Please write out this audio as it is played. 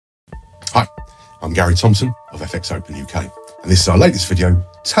Hi, I'm Gary Thomson of FXOpen UK, and this is our latest video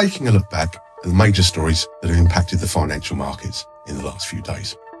taking a look back at the major stories that have impacted the financial markets in the last few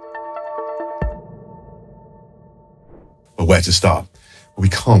days. Well, where to start? Well, we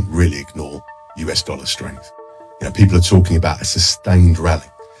can't really ignore US dollar strength. People are talking about a sustained rally,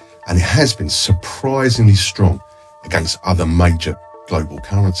 and it has been surprisingly strong against other major global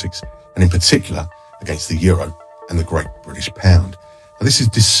currencies, and in particular against the euro and the Great British Pound. Now, this is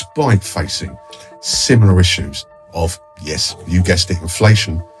despite facing similar issues of, yes, you guessed it,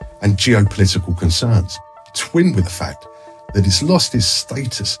 inflation and geopolitical concerns, twinned with the fact that it's lost its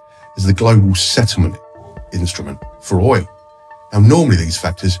status as the global settlement instrument for oil. Now, normally these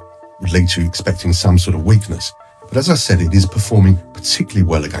factors would lead to expecting some sort of weakness, but as I said, it is performing particularly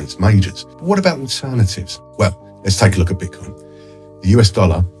well against majors. But what about alternatives? Well, let's take a look at Bitcoin. The US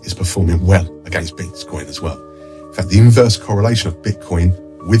dollar is performing well against Bitcoin as well. In fact, the inverse correlation of Bitcoin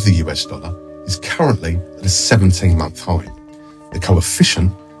with the US dollar is currently at a 17-month high. The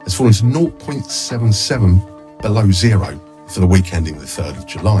coefficient has fallen to 0.77 below zero for the week ending the 3rd of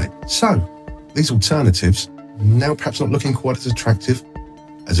July. So these alternatives now perhaps not looking quite as attractive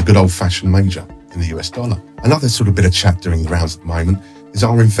as a good old-fashioned major in the US dollar. Another sort of bit of chat doing the rounds at the moment is,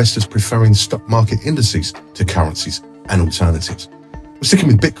 are investors preferring stock market indices to currencies and alternatives? Well, sticking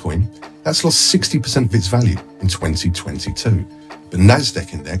with Bitcoin, that's lost 60% of its value in 2022. The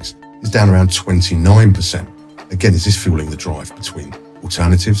Nasdaq index is down around 29%. Again, is this fueling the drive between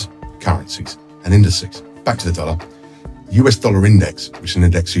alternatives, currencies, and indices? Back to the dollar. The US dollar index, which is an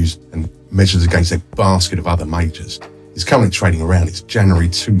index used and measures against a basket of other majors, is currently trading around its January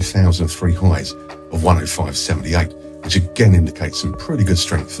 2003 highs of 105.78, which again indicates some pretty good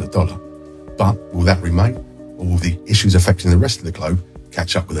strength for the dollar. But will that remain, or will the issues affecting the rest of the globe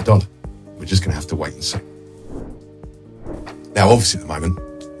catch up with the dollar? We're just going to have to wait and see. Now, obviously at the moment,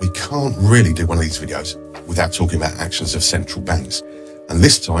 we can't really do one of these videos without talking about actions of central banks. And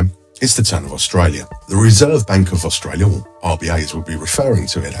this time, it's the turn of Australia. The Reserve Bank of Australia, or RBA as we'll be referring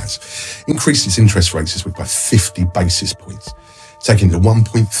to it as, increased its interest rates this week by 50 basis points, taking it to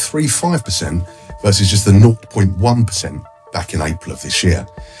 1.35% versus just the 0.1% back in April of this year.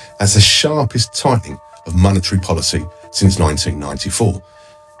 That's the sharpest tightening of monetary policy since 1994.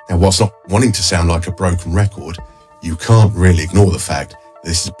 Now, whilst not wanting to sound like a broken record, you can't really ignore the fact that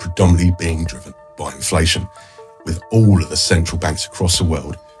this is predominantly being driven by inflation, with all of the central banks across the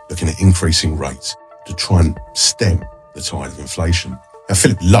world looking at increasing rates to try and stem the tide of inflation. Now,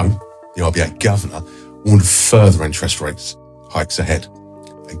 Philip Lowe, the RBA governor, warned of further interest rates hikes ahead.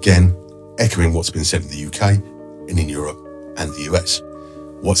 Again, echoing what's been said in the UK and in Europe and the US.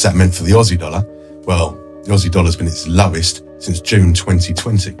 What's that meant for the Aussie dollar? Well, the Aussie dollar has been its lowest since June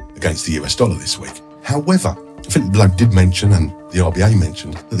 2020 against the US dollar this week. However, Philip Lowe did mention, and the RBA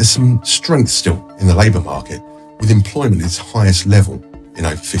mentioned, that there's some strength still in the labour market, with employment at its highest level in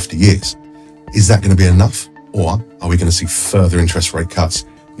over 50 years. Is that going to be enough? Or are we going to see further interest rate cuts,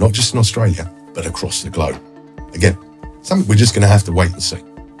 not just in Australia, but across the globe? Again, something we're just going to have to wait and see.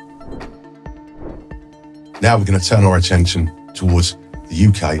 Now we're going to turn our attention towards the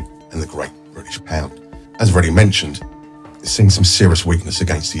UK and the Great British Pound. As I've already mentioned, it's seeing some serious weakness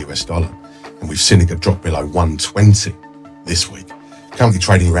against the US dollar, and we've seen it drop below 120 this week, currently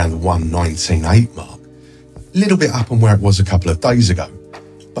trading around the 119.8 mark, a little bit up on where it was a couple of days ago.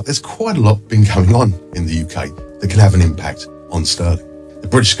 But there's quite a lot been going on in the UK that can have an impact on sterling. The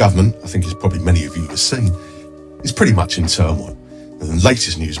British government, I think as probably many of you have seen, is pretty much in turmoil. And the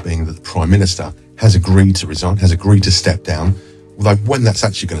latest news being that the Prime Minister has agreed to resign, has agreed to step down, although when that's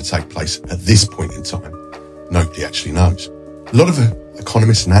actually going to take place at this point in time, nobody actually knows. A lot of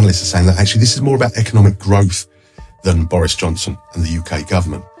economists and analysts are saying that actually this is more about economic growth than Boris Johnson and the UK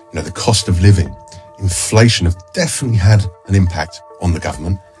government. The cost of living, inflation have definitely had an impact on the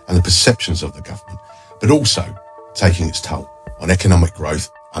government and the perceptions of the government, but also taking its toll on economic growth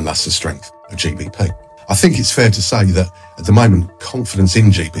and thus the strength of GDP. I think it's fair to say that at the moment, confidence in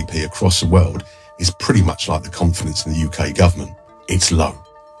GDP across the world is pretty much like the confidence in the UK government. It's low,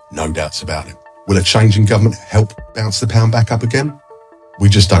 no doubts about it. Will a change in government help bounce the pound back up again? We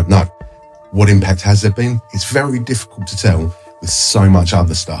just don't know. What impact has there been? It's very difficult to tell with so much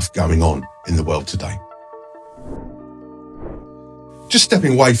other stuff going on in the world today. Just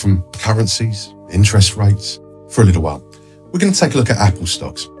stepping away from currencies, interest rates for a little while, we're going to take a look at Apple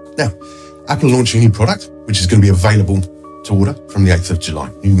stocks. Now, Apple launching a new product, which is going to be available to order from the 8th of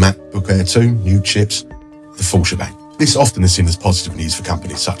July. New MacBook Air 2, new chips, the full shebang. This often is seen as positive news for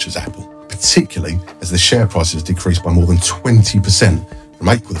companies such as Apple, particularly as the share price has decreased by more than 20% from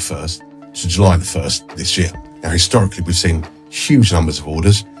April the 1st to July the 1st this year. Now, historically, we've seen huge numbers of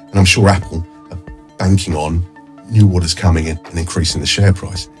orders And I'm sure Apple are banking on new orders coming in and increasing the share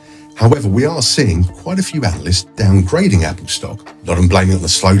price. However, we are seeing quite a few analysts downgrading Apple stock. A lot of them blaming it on the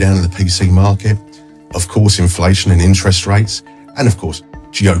slowdown in the PC market, of course, inflation and interest rates, and of course,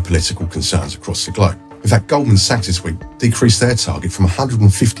 geopolitical concerns across the globe. In fact, Goldman Sachs this week decreased their target from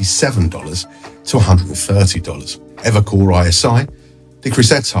 $157 to $130. Evercore ISI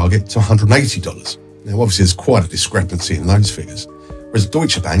decreased their target to $180. Now, obviously, there's quite a discrepancy in those figures, whereas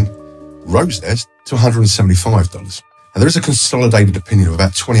Deutsche Bank rose theirs to $175. And there is a consolidated opinion of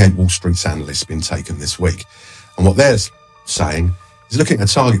about 28 Wall Street's analysts being taken this week. And what they're saying is looking at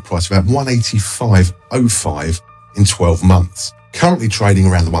a target price of about 185.05 in 12 months, currently trading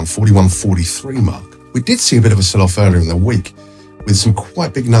around the 140-143 mark. We did see a bit of a sell-off earlier in the week with some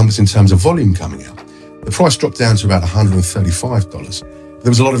quite big numbers in terms of volume coming out. The price dropped down to about $135.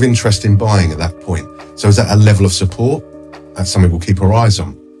 There was a lot of interest in buying at that point. So is that a level of support? That's something we'll keep our eyes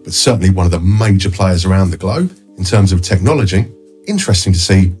on. But certainly one of the major players around the globe in terms of technology. Interesting to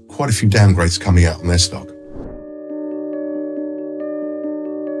see quite a few downgrades coming out on their stock.